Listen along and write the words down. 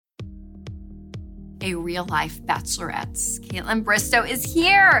a real-life bachelorette. Kaitlyn Bristowe is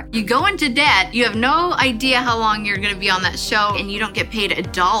here. You go into debt. You have no idea how long you're going to be on that show, and you don't get paid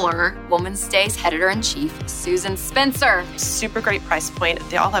 $1. Woman's Day's editor-in-chief, Susan Spencer. Super great price point.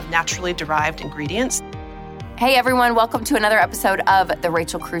 They all have naturally derived ingredients. Hey everyone, welcome to another episode of the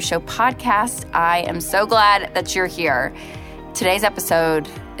Rachel Cruze Show podcast. I am so glad that you're here. Today's episode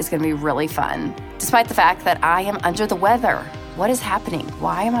is going to be really fun, despite the fact that I am under the weather. What is happening?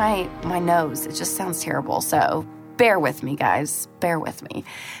 Why am my nose? It just sounds terrible. So bear with me, guys. Bear with me.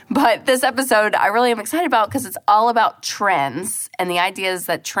 But this episode I really am excited about because it's all about trends. And the idea is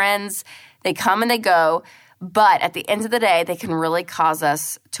that trends, they come and they go. But at the end of the day, they can really cause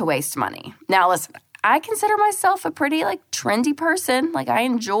us to waste money. Now, listen, I consider myself a pretty trendy person. I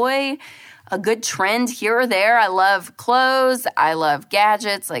enjoy a good trend here or there. I love clothes. I love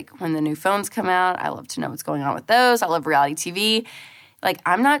gadgets. When the new phones come out, I love to know what's going on with those. I love reality TV.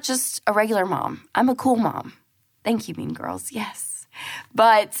 I'm not just a regular mom. I'm a cool mom. Thank you, mean girls. Yes.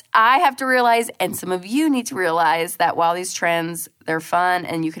 But I have to realize, and some of you need to realize, that while these trends, they're fun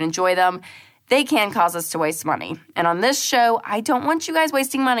and you can enjoy them, they can cause us to waste money. And on this show, I don't want you guys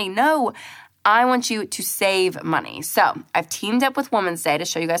wasting money. No, I want you to save money. So I've teamed up with Woman's Day to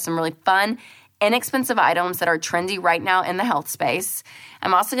show you guys some really fun, inexpensive items that are trendy right now in the health space.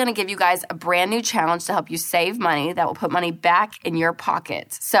 I'm also going to give you guys a brand new challenge to help you save money that will put money back in your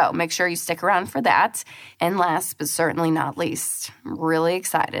pocket. So make sure you stick around for that. And last but certainly not least, I'm really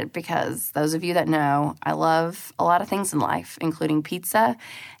excited because those of you that know, I love a lot of things in life, including pizza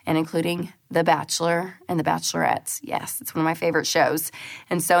and including The Bachelor and The Bachelorette. Yes, it's one of my favorite shows.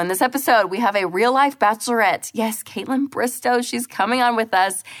 And so in this episode, we have a real-life bachelorette. Yes, Kaitlyn Bristowe. She's coming on with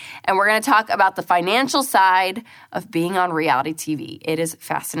us. And we're going to talk about the financial side of being on reality TV. It is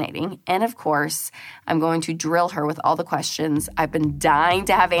fascinating. And of course, I'm going to drill her with all the questions I've been dying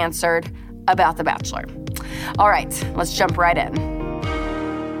to have answered about The Bachelor. All right, let's jump right in.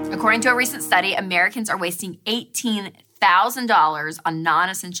 According to a recent study, Americans are wasting $18,000 on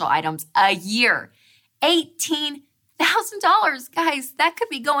non-essential items a year. $18,000, guys. That could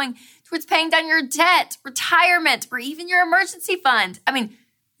be going towards paying down your debt, retirement, or even your emergency fund. I mean,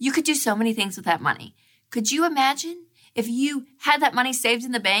 you could do so many things with that money. Could you imagine if you had that money saved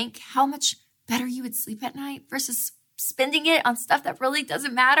in the bank, how much better you would sleep at night versus spending it on stuff that really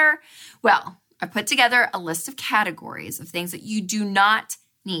doesn't matter? Well, I put together a list of categories of things that you do not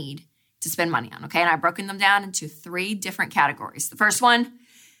need to spend money on, okay? And I've broken them down into 3 different categories. The first one,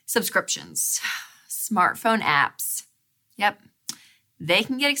 subscriptions, smartphone apps. Yep, they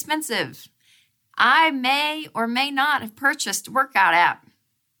can get expensive. I may or may not have purchased a workout app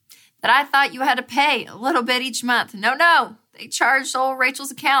that I thought you had to pay a little bit each month. No, they charged old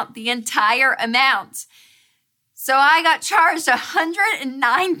Rachel's account the entire amount. So I got charged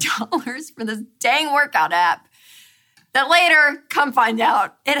 $109 for this dang workout app. That later, come find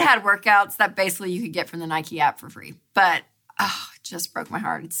out, it had workouts that basically you could get from the Nike app for free. But it just broke my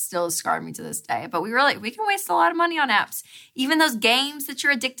heart. It still scarred me to this day. But we can waste a lot of money on apps. Even those games that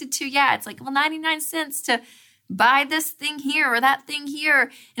you're addicted to, it's 99 cents to buy this thing here or that thing here.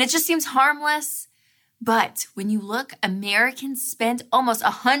 And it just seems harmless. But when you look, Americans spend almost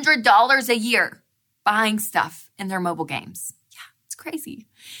 $100 a year buying stuff in their mobile games. It's crazy.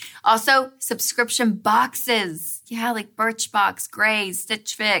 Also, subscription boxes. Like Birchbox, Graze,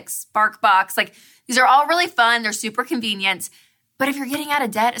 Stitch Fix, BarkBox. These are all really fun. They're super convenient. But if you're getting out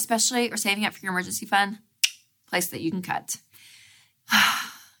of debt, especially, or saving up for your emergency fund, place that you can cut.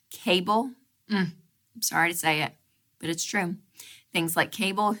 Cable. I'm sorry to say it, but it's true. Things like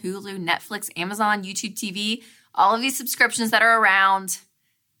cable, Hulu, Netflix, Amazon, YouTube TV, all of these subscriptions that are around,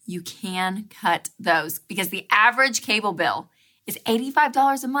 you can cut those because the average cable bill is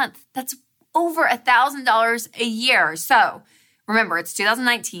 $85 a month. That's over $1,000 a year. So remember, it's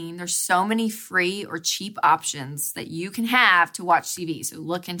 2019. There's so many free or cheap options that you can have to watch TV. So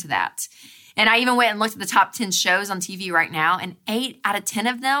look into that. And I even went and looked at the top 10 shows on TV right now, and 8 out of 10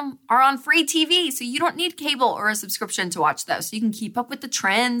 of them are on free TV. So you don't need cable or a subscription to watch those. So you can keep up with the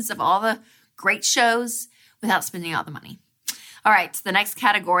trends of all the great shows without spending all the money. All right, so the next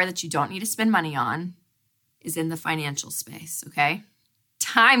category that you don't need to spend money on is in the financial space, okay?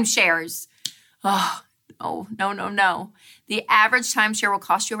 Timeshares. Oh, no. The average timeshare will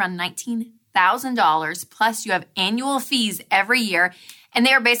cost you around $19,000, plus you have annual fees every year, and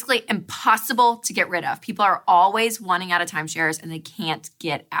they are basically impossible to get rid of. People are always wanting out of timeshares, and they can't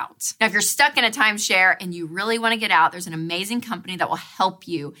get out. Now, if you're stuck in a timeshare and you really want to get out, there's an amazing company that will help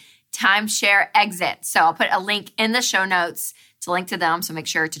you, Timeshare Exit. So I'll put a link in the show notes to link to them, so make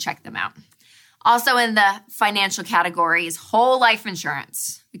sure to check them out. Also in the financial category is whole life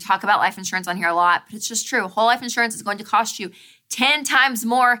insurance. We talk about life insurance on here a lot, but it's just true. Whole life insurance is going to cost you 10 times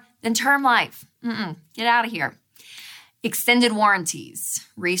more than term life. Get out of here. Extended warranties.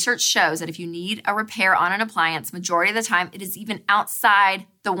 Research shows that if you need a repair on an appliance, majority of the time, it is even outside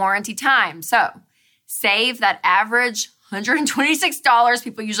the warranty time. So save that average $126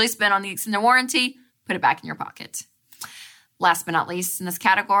 people usually spend on the extended warranty, put it back in your pocket. Last but not least in this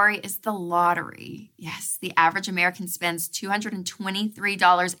category is the lottery. Yes, the average American spends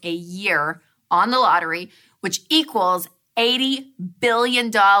 $223 a year on the lottery, which equals $80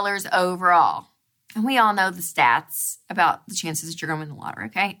 billion overall. And we all know the stats about the chances that you're going to win the lottery,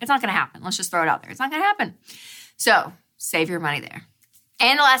 okay? It's not going to happen. Let's just throw it out there. It's not going to happen. So save your money there.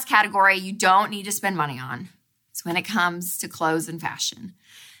 And the last category you don't need to spend money on is when it comes to clothes and fashion.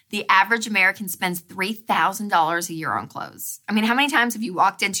 The average American spends $3,000 a year on clothes. I mean, how many times have you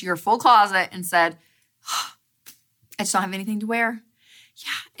walked into your full closet and said, oh, I just don't have anything to wear?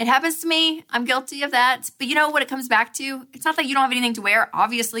 Yeah, it happens to me. I'm guilty of that. But you know what it comes back to? It's not that you don't have anything to wear.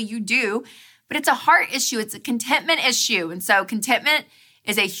 Obviously, you do. But it's a heart issue. It's a contentment issue. And so contentment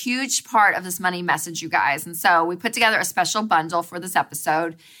is a huge part of this money message, you guys. And so we put together a special bundle for this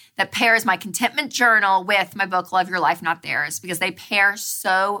episode that pairs my contentment journal with my book, Love Your Life, Not Theirs, because they pair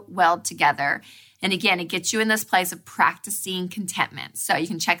so well together. And again, it gets you in this place of practicing contentment. So you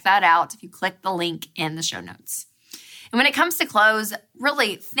can check that out if you click the link in the show notes. And when it comes to clothes,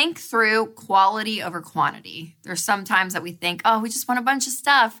 really think through quality over quantity. There's some times that we think, oh, we just want a bunch of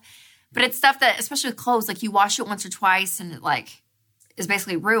stuff. But it's stuff that, especially with clothes, like you wash it once or twice and it like is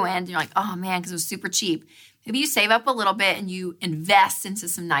basically ruined. And you're like, oh man, because it was super cheap. Maybe you save up a little bit and you invest into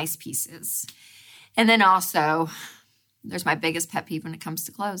some nice pieces. And then also, there's my biggest pet peeve when it comes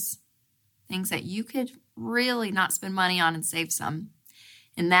to clothes. Things that you could really not spend money on and save some.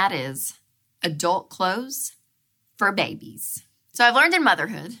 And that is adult clothes for babies. So I've learned in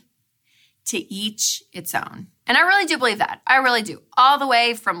motherhood to each its own. And I really do believe that. I really do. All the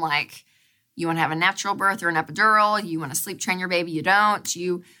way from like, you want to have a natural birth or an epidural, you want to sleep train your baby, you don't.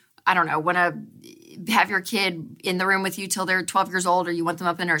 You, I don't know, want to have your kid in the room with you till they're 12 years old or you want them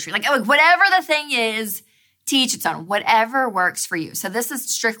up in the nursery. Like whatever the thing is, to each its own. Whatever works for you. So this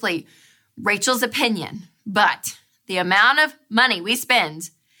is strictly Rachel's opinion. But the amount of money we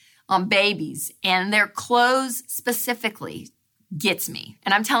spend on babies and their clothes specifically gets me.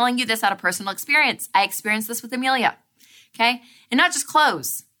 And I'm telling you this out of personal experience. I experienced this with Amelia, okay? And not just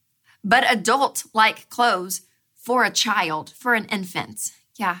clothes, but adult-like clothes for a child, for an infant.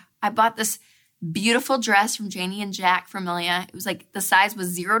 Yeah, I bought this beautiful dress from Janie and Jack from Amelia. It was like the size was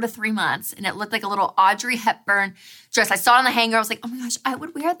 0 to 3 months, and it looked like a little Audrey Hepburn dress. I saw it on the hanger. I was like, oh my gosh, I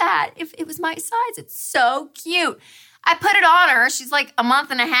would wear that if it was my size. It's so cute. I put it on her. She's like a month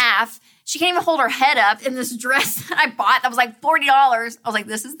and a half. She can't even hold her head up in this dress that I bought that was like $40. I was like,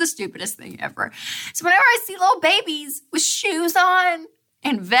 this is the stupidest thing ever. So whenever I see little babies with shoes on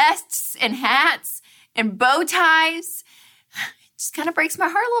and vests and hats and bow ties, it just kind of breaks my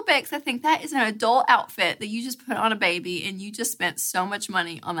heart a little bit because I think that is an adult outfit that you just put on a baby and you just spent so much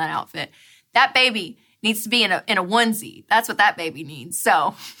money on that outfit. That baby needs to be in a onesie. That's what that baby needs.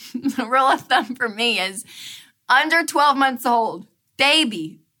 So the rule of thumb for me is under 12 months old,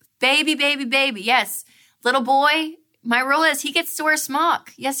 baby. Yes. Little boy, my rule is he gets to wear a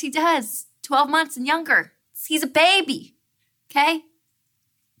smock. Yes, he does. 12 months and younger. He's a baby. Okay?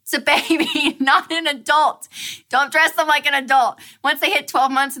 It's a baby, not an adult. Don't dress them like an adult. Once they hit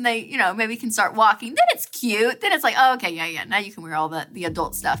 12 months and they, maybe can start walking, then it's cute. Then it's like, oh, okay, yeah. Now you can wear all the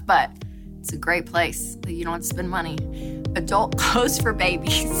adult stuff. But it's a great place that you don't have to spend money. Adult clothes for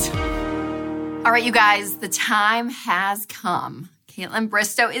babies. All right, you guys, the time has come. Kaitlyn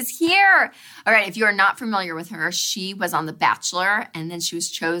Bristowe is here. All right, if you are not familiar with her, she was on The Bachelor, and then she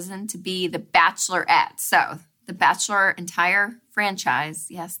was chosen to be the Bachelorette. So the Bachelor entire franchise,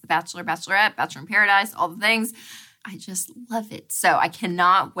 yes, The Bachelor, Bachelorette, Bachelor in Paradise, all the things. I just love it. So I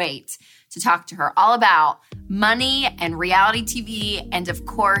cannot wait to talk to her all about money and reality TV, and of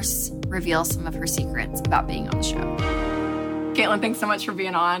course, reveal some of her secrets about being on the show. Kaitlyn, thanks so much for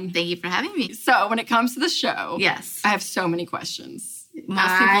being on. Thank you for having me. So when it comes to the show, yes, I have so many questions.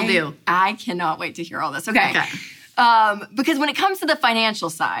 Most people do. I cannot wait to hear all this. Okay. Because when it comes to the financial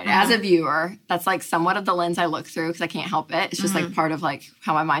side, as a viewer, that's like somewhat of the lens I look through because I can't help it. It's just like part of like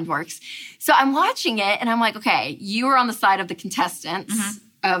how my mind works. So I'm watching it and I'm like, okay, you were on the side of the contestants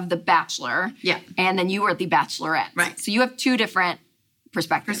of The Bachelor. Yeah. And then you were the Bachelorette. Right. So you have two different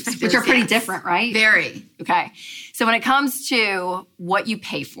perspectives, which are pretty different, right? Very. Okay. So when it comes to what you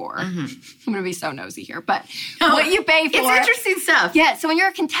pay for, I'm going to be so nosy here, but what you pay for. It's interesting stuff. Yeah. So when you're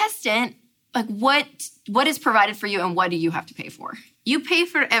a contestant, Like what is provided for you and what do you have to pay for? You pay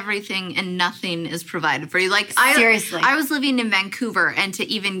for everything and nothing is provided for you. Like Seriously. I was living in Vancouver, and to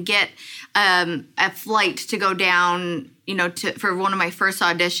even get a flight to go down, for one of my first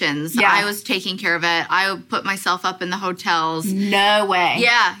auditions, I was taking care of it. I put myself up in the hotels. No way.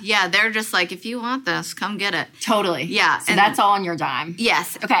 Yeah. They're just like, if you want this, come get it. Totally. Yeah. So that's all on your dime.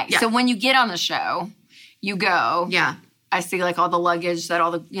 Yes. Okay. Yeah. So when you get on the show, you go. Yeah. I see like all the luggage that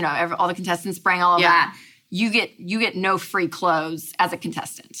all the all the contestants bring, all of that. You get no free clothes as a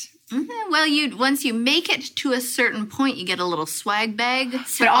contestant. Mm-hmm. Well, once you make it to a certain point, you get a little swag bag.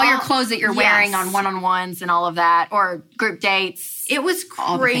 But all your clothes that you're wearing on one-on-ones and all of that, or group dates. It was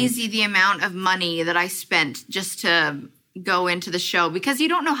crazy the amount of money that I spent just to go into the show, because you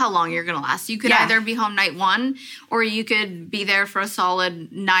don't know how long you're going to last. You could either be home night one, or you could be there for a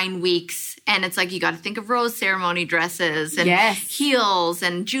solid 9 weeks. And it's like, you got to think of rose ceremony dresses and heels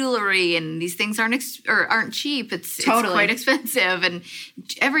and jewelry, and these things aren't cheap. It's quite expensive and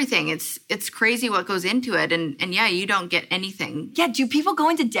everything. It's crazy what goes into it. And you don't get anything. Yeah. Do people go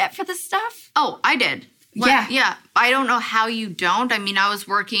into debt for this stuff? Oh, I did. Yeah. I don't know how you don't. I mean, I was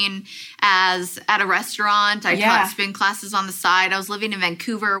working at a restaurant. I taught spin classes on the side. I was living in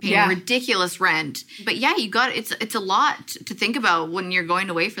Vancouver, paying ridiculous rent. But it's a lot to think about when you're going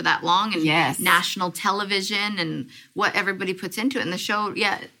away for that long, and national television and what everybody puts into it. And the show,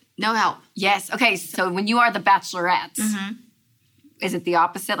 no help. Yes. Okay. So when you are the Bachelorette, is it the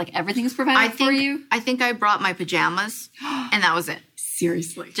opposite? Like everything's provided for you? I think I brought my pajamas, and that was it.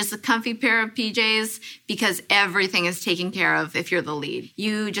 Seriously. Just a comfy pair of PJs, because everything is taken care of if you're the lead.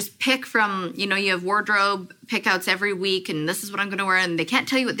 You just pick from, you have wardrobe pickouts every week, and this is what I'm going to wear, and they can't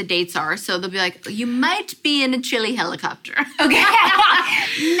tell you what the dates are, so they'll be like, you might be in a chilly helicopter. Okay.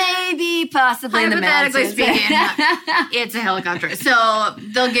 Maybe, possibly in the mountains. Hypothetically speaking, it's a helicopter. So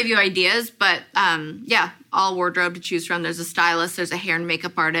they'll give you ideas, but all wardrobe to choose from. There's a stylist, there's a hair and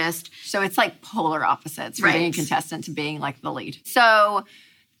makeup artist. So it's like polar opposites from being a contestant to being like the lead. So,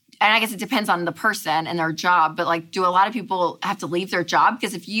 and I guess it depends on the person and their job, but like, do a lot of people have to leave their job?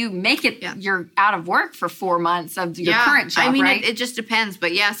 Because if you make it, you're out of work for 4 months of your current job, I mean, right? it just depends.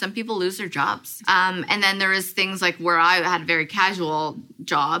 But some people lose their jobs. And then there is things like where I had a very casual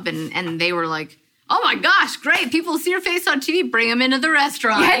job, and they were like, oh my gosh, great. People see your face on TV, bring them into the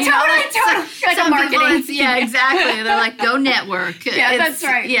restaurant. Yeah, totally. Like marketing. Exactly. They're like, go network. That's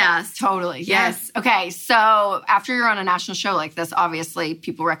right. Yeah. Totally. Yes. Okay. So after you're on a national show like this, obviously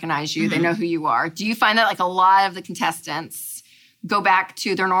people recognize you. They know who you are. Do you find that like a lot of the contestants go back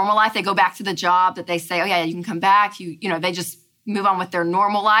to their normal life? They go back to the job that they say, oh yeah, you can come back. They just move on with their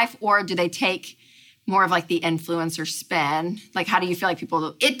normal life? Or do they take more of like the influencer spin? Like, how do you feel like people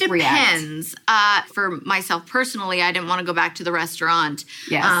react? It depends. For myself personally, I didn't want to go back to the restaurant.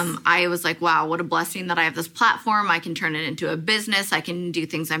 Yes. I was like, wow, what a blessing that I have this platform. I can turn it into a business. I can do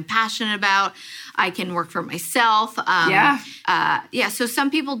things I'm passionate about. I can work for myself. So some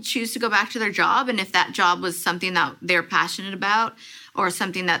people choose to go back to their job. And if that job was something that they're passionate about or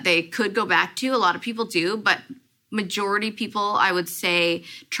something that they could go back to, a lot of people do. But majority people, I would say,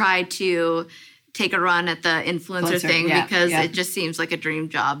 try to take a run at the influencer thing because it just seems like a dream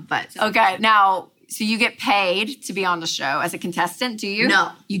job. But okay, now, so you get paid to be on the show as a contestant, do you?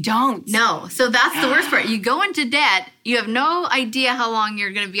 No. You don't? No. So that's the worst part. You go into debt. You have no idea how long you're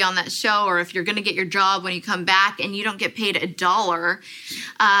going to be on that show or if you're going to get your job when you come back, and you don't get paid $1.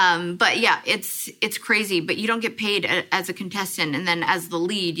 But it's crazy. But you don't get paid as a contestant. And then as the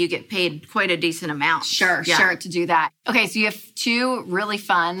lead, you get paid quite a decent amount. Sure, to do that. Okay, so you have 2 really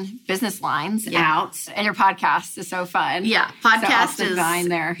fun business lines out. And your podcast is so fun. Yeah, podcast so is Vine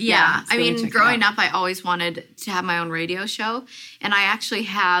there. Yeah, I mean, growing up, I always wanted to have my own radio show. And I actually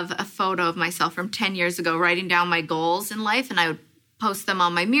have a photo of myself from 10 years ago writing down my goals in life, and I would post them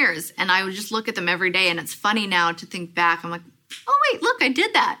on my mirrors. And I would just look at them every day. And it's funny now to think back. I'm like, oh, wait, look, I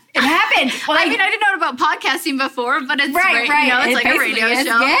did that. It happened. Well, I didn't know about podcasting before, but it's right. It's like a radio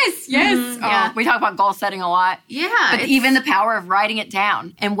show. Yes. Mm-hmm, we talk about goal setting a lot. Yeah. But even the power of writing it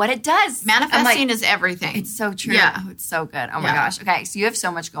down and what it does. Manifesting is everything. It's so true. Yeah. Oh, it's so good. Oh, my gosh. Okay, so you have so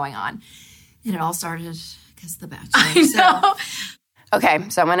much going on. And it all started because of The Bachelor. I know. Okay,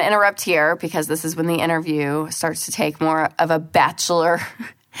 so I'm going to interrupt here because this is when the interview starts to take more of a bachelorette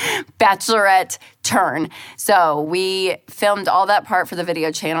turn. So we filmed all that part for the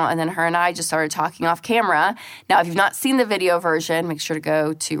video channel, and then her and I just started talking off camera. Now, if you've not seen the video version, make sure to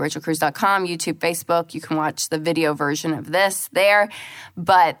go to rachelcruz.com, YouTube, Facebook. You can watch the video version of this there.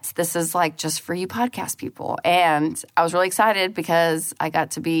 But this is like just for you podcast people. And I was really excited because I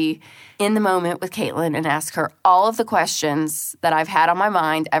got to be in the moment with Caitlin and ask her all of the questions that I've had on my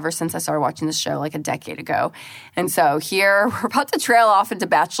mind ever since I started watching the show like a decade ago. And so here, we're about to trail off into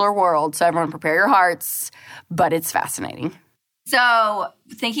Bachelor world. So everyone prepare your hearts, but it's fascinating. So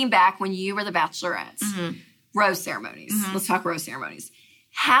thinking back when you were the Bachelorettes, rose ceremonies. Let's talk rose ceremonies.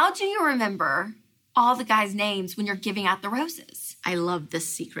 How do you remember all the guys' names when you're giving out the roses? I love this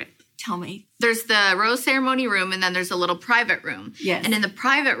secret. Tell me. There's the rose ceremony room, and then there's a little private room. Yes. And in the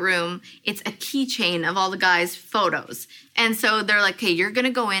private room, it's a keychain of all the guys' photos. And so they're like, okay, you're going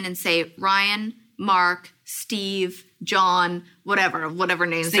to go in and say Ryan, Mark, Steve, John, whatever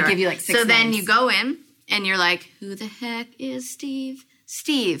names so they are. give you like 6 So then names. you go in, and you're like, who the heck is Steve?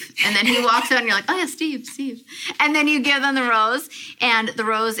 Steve. And then he walks out and you're like, oh yeah, Steve. And then you give them the rose, and the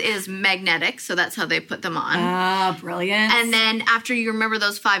rose is magnetic, so that's how they put them on. Ah, brilliant. And then after you remember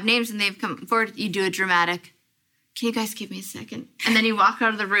those 5 names and they've come forward, you do a dramatic, can you guys give me a second? And then you walk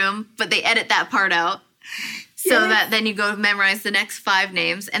out of the room, but they edit that part out so that then you go memorize the next 5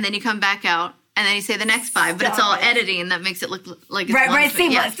 names, and then you come back out. And then you say the next 5, but it's all editing, and that makes it look like it's right,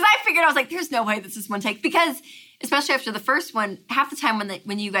 seamless. Yeah. Because I figured, I was like, there's no way this is one take. Because especially after the first one, half the time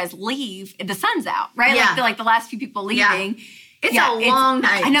when you guys leave, the sun's out, right? Yeah. Like the last few people leaving. It's a long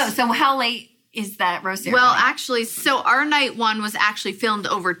night. I know. So how late is that rose ceremony? Well, actually, so our night 1 was actually filmed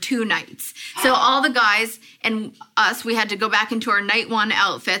over 2 nights. So all the guys and us, we had to go back into our night 1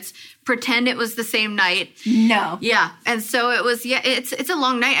 outfits, pretend it was the same night. No. Yeah. And so it was, it's a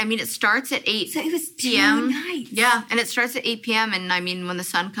long night. I mean, it starts at 8 So it was 2 p.m. nights. Yeah. And it starts at 8 p.m. And I mean, when the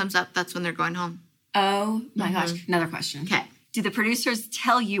sun comes up, that's when they're going home. Oh my gosh. Another question. Okay. Do the producers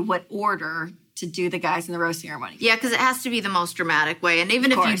tell you what order to do the guys in the rose ceremony? Yeah, because it has to be the most dramatic way. And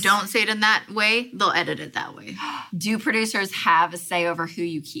even if you course. don't say it in that way, they'll edit it that way. Do producers have a say over who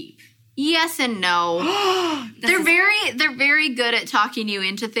you keep? Yes and no. They're very good at talking you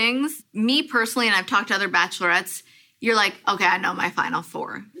into things. Me personally, and I've talked to other bachelorettes, you're like, okay, I know my final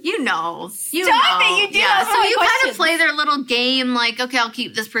 4. You know. Stop it, you do Yeah, know so my you kind questions. of play their little game like, okay, I'll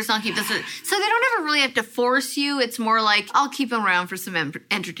keep this person, I'll keep this person. So they don't ever really have to force you. It's more like, I'll keep them around for some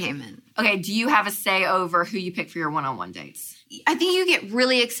entertainment. Okay, do you have a say over who you pick for your one-on-one dates? I think you get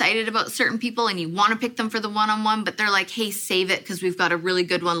really excited about certain people and you want to pick them for the one-on-one, but they're like, hey, save it because we've got a really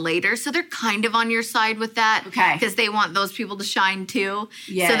good one later. So they're kind of on your side with that. Okay. Because they want those people to shine too.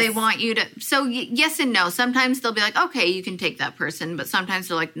 Yes. So they want you to, so yes and no. Sometimes they'll be like, okay, you can take that person. But sometimes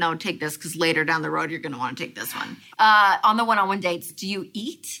they're like, no, take this because later down the road, you're going to want to take this one. On the one-on-one dates, do you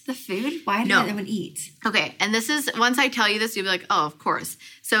eat the food? Why does anyone eat? Okay, and this is, once I tell you this, you'll be like, oh, of course.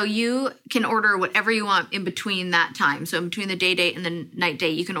 So you can order whatever you want in between that time. So in between the day date and the night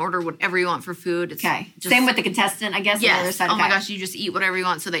date, you can order whatever you want for food. It's Okay. just, Same with the contestant, I guess. On the other yes. side. Oh my Okay. gosh, you just eat whatever you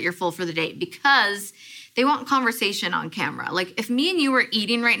want so that you're full for the date because they want conversation on camera. Like if me and you were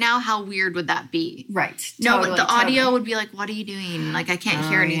eating right now, how weird would that be? Right. No, Totally, the audio totally. would be like, what are you doing? Like, I can't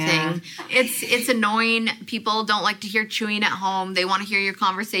hear anything. yeah. It's annoying. People don't like to hear chewing at home. They want to hear your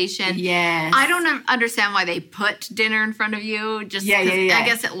conversation. Yes. I don't understand why they put dinner in front of you. Just Yeah. I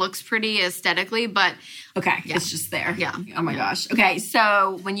guess it looks pretty aesthetically, but Okay. It's just there. Yeah. Oh my gosh. Okay.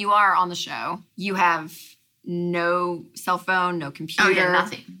 So when you are on the show, you have no cell phone, no computer.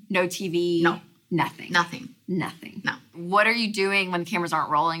 nothing. No TV. No. Nothing. nothing. No. What are you doing when the cameras aren't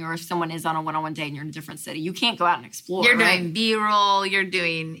rolling or if someone is on a one-on-one date and you're in a different city? You can't go out and explore, You're right? doing B-roll, you're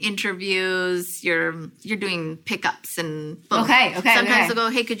doing interviews, you're doing pickups and boom. Okay. Sometimes they'll go,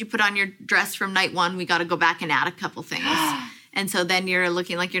 hey, could you put on your dress from night 1? We got to go back and add a couple things. And so then you're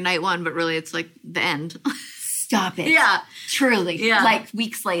looking like your night 1, but really it's like the end. Stop it. Yeah. Truly. Yeah. Like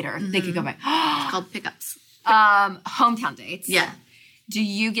weeks later, they could go back. It's called pickups. Hometown dates. Yeah. Do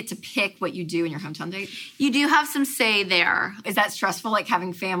you get to pick what you do in your hometown date? You do have some say there. Is that stressful, like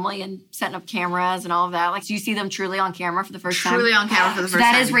having family and setting up cameras and all of that? Like, do you see them truly on camera for the first time? Truly on camera for the So first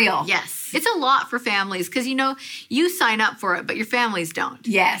time. that is real. Yes. It's a lot for families because, you sign up for it, but your families don't.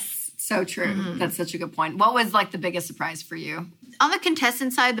 Yes. So true. Mm-hmm. That's such a good point. What was like the biggest surprise for you? On the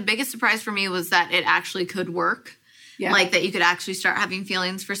contestant side, the biggest surprise for me was that it actually could work. Yeah. Like that you could actually start having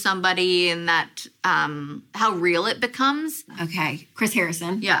feelings for somebody and that how real it becomes. Okay. Chris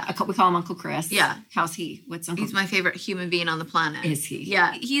Harrison. Yeah. We call him Uncle Chris. Yeah. How's he? What's Uncle He's my favorite human being on the planet. Is he?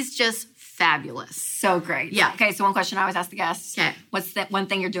 Yeah. He's just fabulous. So great. Yeah. Okay, so one question I always ask the guests. Okay. What's that one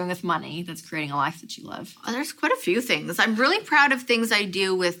thing you're doing with money that's creating a life that you love? There's quite a few things. I'm really proud of things I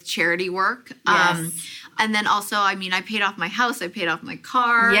do with charity work. Yes. And then also, I mean, I paid off my house. I paid off my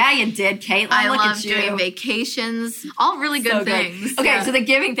car. Yeah, you did, Caitlin. I Look love at you. doing vacations. All really good So things. Okay, Yeah. so the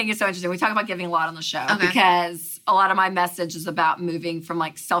giving thing is so interesting. We talk about giving a lot on the show because a lot of my message is about moving from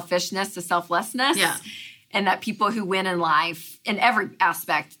like selfishness to selflessness. Yeah. And that people who win in life, in every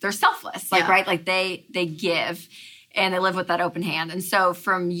aspect, they're selfless. Like, right? Like they give and they live with that open hand. And so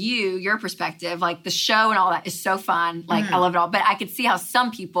from your perspective, like the show and all that is so fun. Like I love it all. But I could see how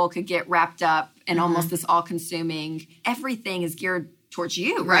some people could get wrapped up in almost this all-consuming, everything is geared towards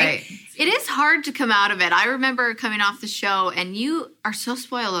you, right? It is hard to come out of it. I remember coming off the show, and you are so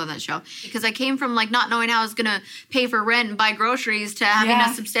spoiled on that show because I came from like not knowing how I was going to pay for rent and buy groceries to having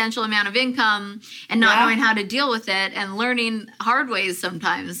a substantial amount of income and not knowing how to deal with it and learning hard ways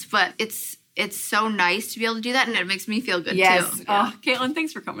sometimes. But it's so nice to be able to do that, and it makes me feel good too. Oh, Caitlin,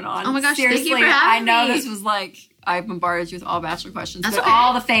 thanks for coming on. Oh my gosh, seriously, thank you for having I know me. This was like I bombarded you with all Bachelor questions, That's but okay.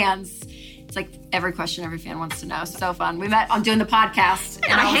 all the fans. It's like every question every fan wants to know. So fun. We met on doing the podcast.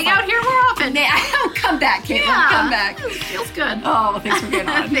 And I hang out here more often. Come back, Caitlin. Come back. It feels good. Oh, well, thanks for being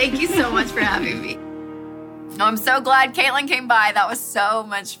on. Thank you so much for having me. No, I'm so glad Caitlin came by. That was so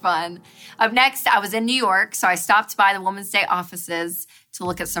much fun. Up next, I was in New York, so I stopped by the Women's Day offices to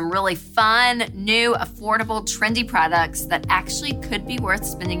look at some really fun, new, affordable, trendy products that actually could be worth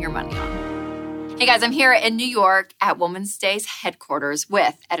spending your money on. Hey guys, I'm here in New York at Women's Day's headquarters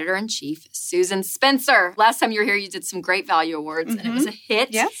with Editor-in-Chief Susan Spencer. Last time you were here, you did some Great Value Awards, and it was a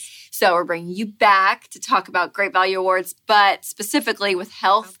hit. Yes. So we're bringing you back to talk about Great Value Awards, but specifically with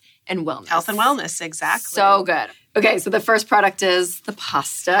health and wellness. Health and wellness, exactly. So good. Okay, so the first product is the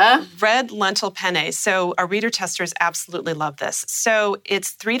pasta. Red lentil penne. So our reader testers absolutely love this. So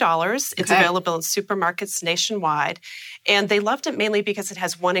it's $3. It's available in supermarkets nationwide. And they loved it mainly because it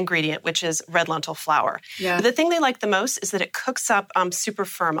has one ingredient, which is red lentil flour. Yeah. But the thing they like the most is that it cooks up super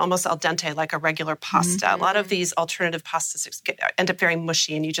firm, almost al dente, like a regular pasta. A lot of these alternative pastas end up very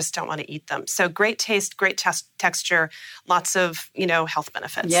mushy and you just don't want to eat them. So great taste, great texture, lots of, health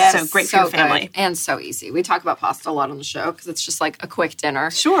benefits. Yes, so great for your family. Good. And so easy. We talk about pasta a lot on the show because it's just like a quick dinner.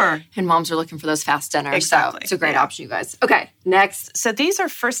 Sure. And moms are looking for those fast dinners. Exactly. So it's a great option, you guys. Okay, next. So these are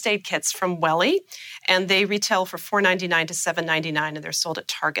first aid kits from Welly, and they retail for $4.99 to $7.99, and they're sold at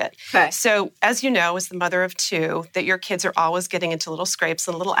Target. Okay. So as you know, as the mother of two, that your kids are always getting into little scrapes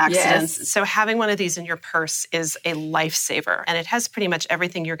and little accidents. Yes. So having one of these in your purse is a lifesaver, and it has pretty much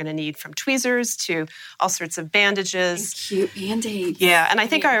everything you're going to need, from tweezers to all sorts of bandages. Cute Band-Aids. Yeah, and I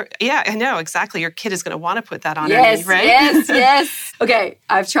think I know, exactly. Your kid is going to want to put that on Yes, her knee, right? yes. Okay,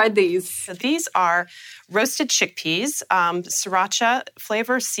 I've tried these. So these are roasted chickpeas, sriracha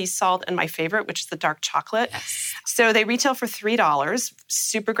flavor, sea salt, and my favorite, which is the dark chocolate. Yes. So they retail for $3.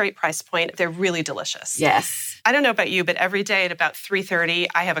 Super great price point. They're really delicious. Yes. I don't know about you, but every day at about 3:30,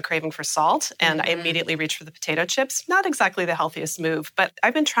 I have a craving for salt, and I immediately reach for the potato chips. Not exactly the healthiest move, but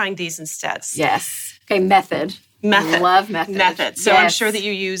I've been trying these instead. Yes. Okay, Method. I love Method. So I'm sure that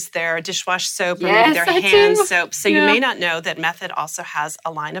you use their dishwash soap or maybe their hand soap. So you may not know that Method also has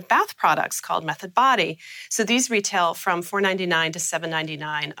a line of bath products called Method Body. So these retail from $4.99 to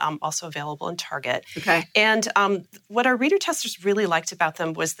 $7.99, also available in Target. Okay. And what our reader testers really liked about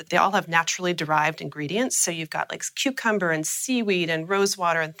them was that they all have naturally derived ingredients. So you've got like cucumber and seaweed and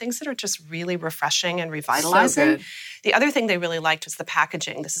rosewater and things that are just really refreshing and revitalizing. So good. The other thing they really liked was the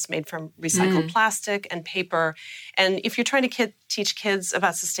packaging. This is made from recycled plastic and paper. And if you're trying to teach kids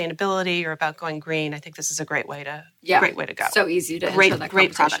about sustainability or about going green, I think this is a great way to go. So easy to great, enter that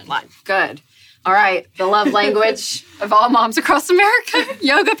great conversation. product line. Good. All right. The love language of all moms across America.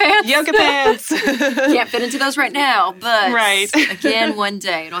 Yoga pants. Yoga pants. Can't fit into those right now, but again, one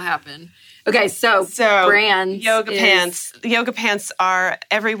day it'll happen. Okay, so brands. Yoga pants. Yoga pants are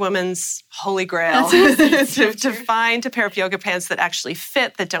every woman's holy grail to find a pair of yoga pants that actually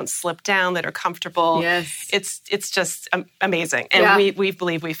fit, that don't slip down, that are comfortable. Yes. It's just amazing. And we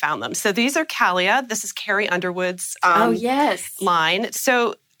believe we found them. So these are Calia. This is Carrie Underwood's line.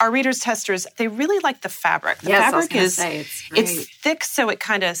 So our readers testers, they really like the fabric. The fabric it's thick, so it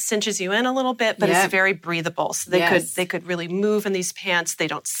kind of cinches you in a little bit, but it's very breathable. So they could really move in these pants. They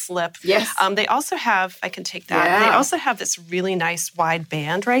don't slip. Yes. They also have, I can take that. Yeah. They also have this really nice wide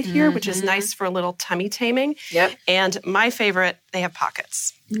band right here, which is nice for a little tummy taming. Yep. And my favorite they have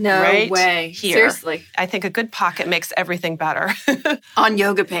pockets. No way. Here. Seriously. I think a good pocket makes everything better. On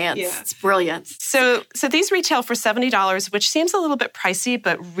yoga pants. Yeah. It's brilliant. So these retail for $70, which seems a little bit pricey,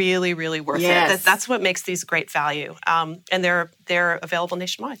 but really, really worth it. That's what makes these great value. And they're available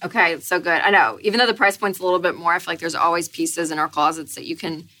nationwide. Okay, it's so good. I know. Even though the price point's a little bit more, I feel like there's always pieces in our closets that you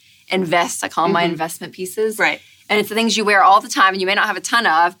can invest. I call them my investment pieces. Right. And it's the things you wear all the time and you may not have a ton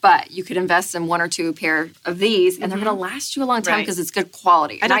of, but you could invest in 1 or 2 pair of these and they're going to last you a long time because it's good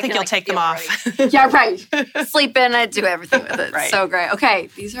quality. I don't think you'll take them off. Yeah, right. Sleep in it, do everything with it. Right. So great. Okay,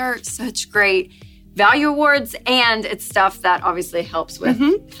 these are such great value awards, and it's stuff that obviously helps with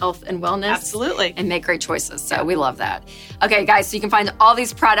health and wellness. Absolutely. And make great choices. So we love that. Okay, guys, so you can find all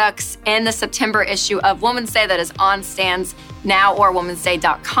these products in the September issue of Woman's Day that is on stands now or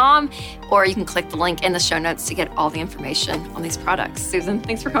womansday.com, or you can click the link in the show notes to get all the information on these products. Susan,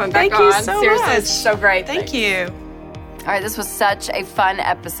 thanks for coming back on. Thank you so Seriously, much. It's so great. Thank you. All right, this was such a fun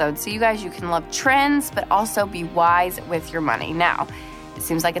episode. So you guys, you can love trends, but also be wise with your money. Now, it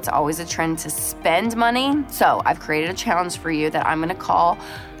seems like it's always a trend to spend money. So I've created a challenge for you that I'm going to call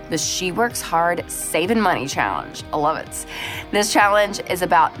the She Works Hard Saving Money Challenge. I love it. This challenge is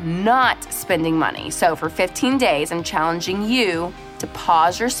about not spending money. So for 15 days, I'm challenging you to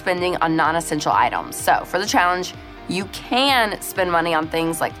pause your spending on non-essential items. So for the challenge, you can spend money on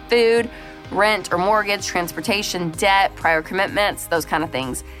things like food, rent or mortgage, transportation, debt, prior commitments, those kind of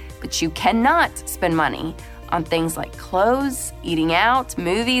things. But you cannot spend money on things like clothes, eating out,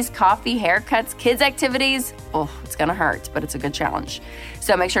 movies, coffee, haircuts, kids' activities. Oh, it's gonna hurt, but it's a good challenge.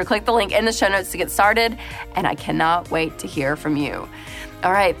 So make sure to click the link in the show notes to get started, and I cannot wait to hear from you.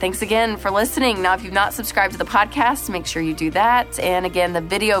 All right, thanks again for listening. Now, if you've not subscribed to the podcast, make sure you do that. And again, the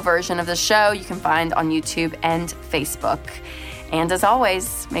video version of the show you can find on YouTube and Facebook. And as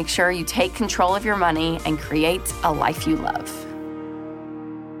always, make sure you take control of your money and create a life you love.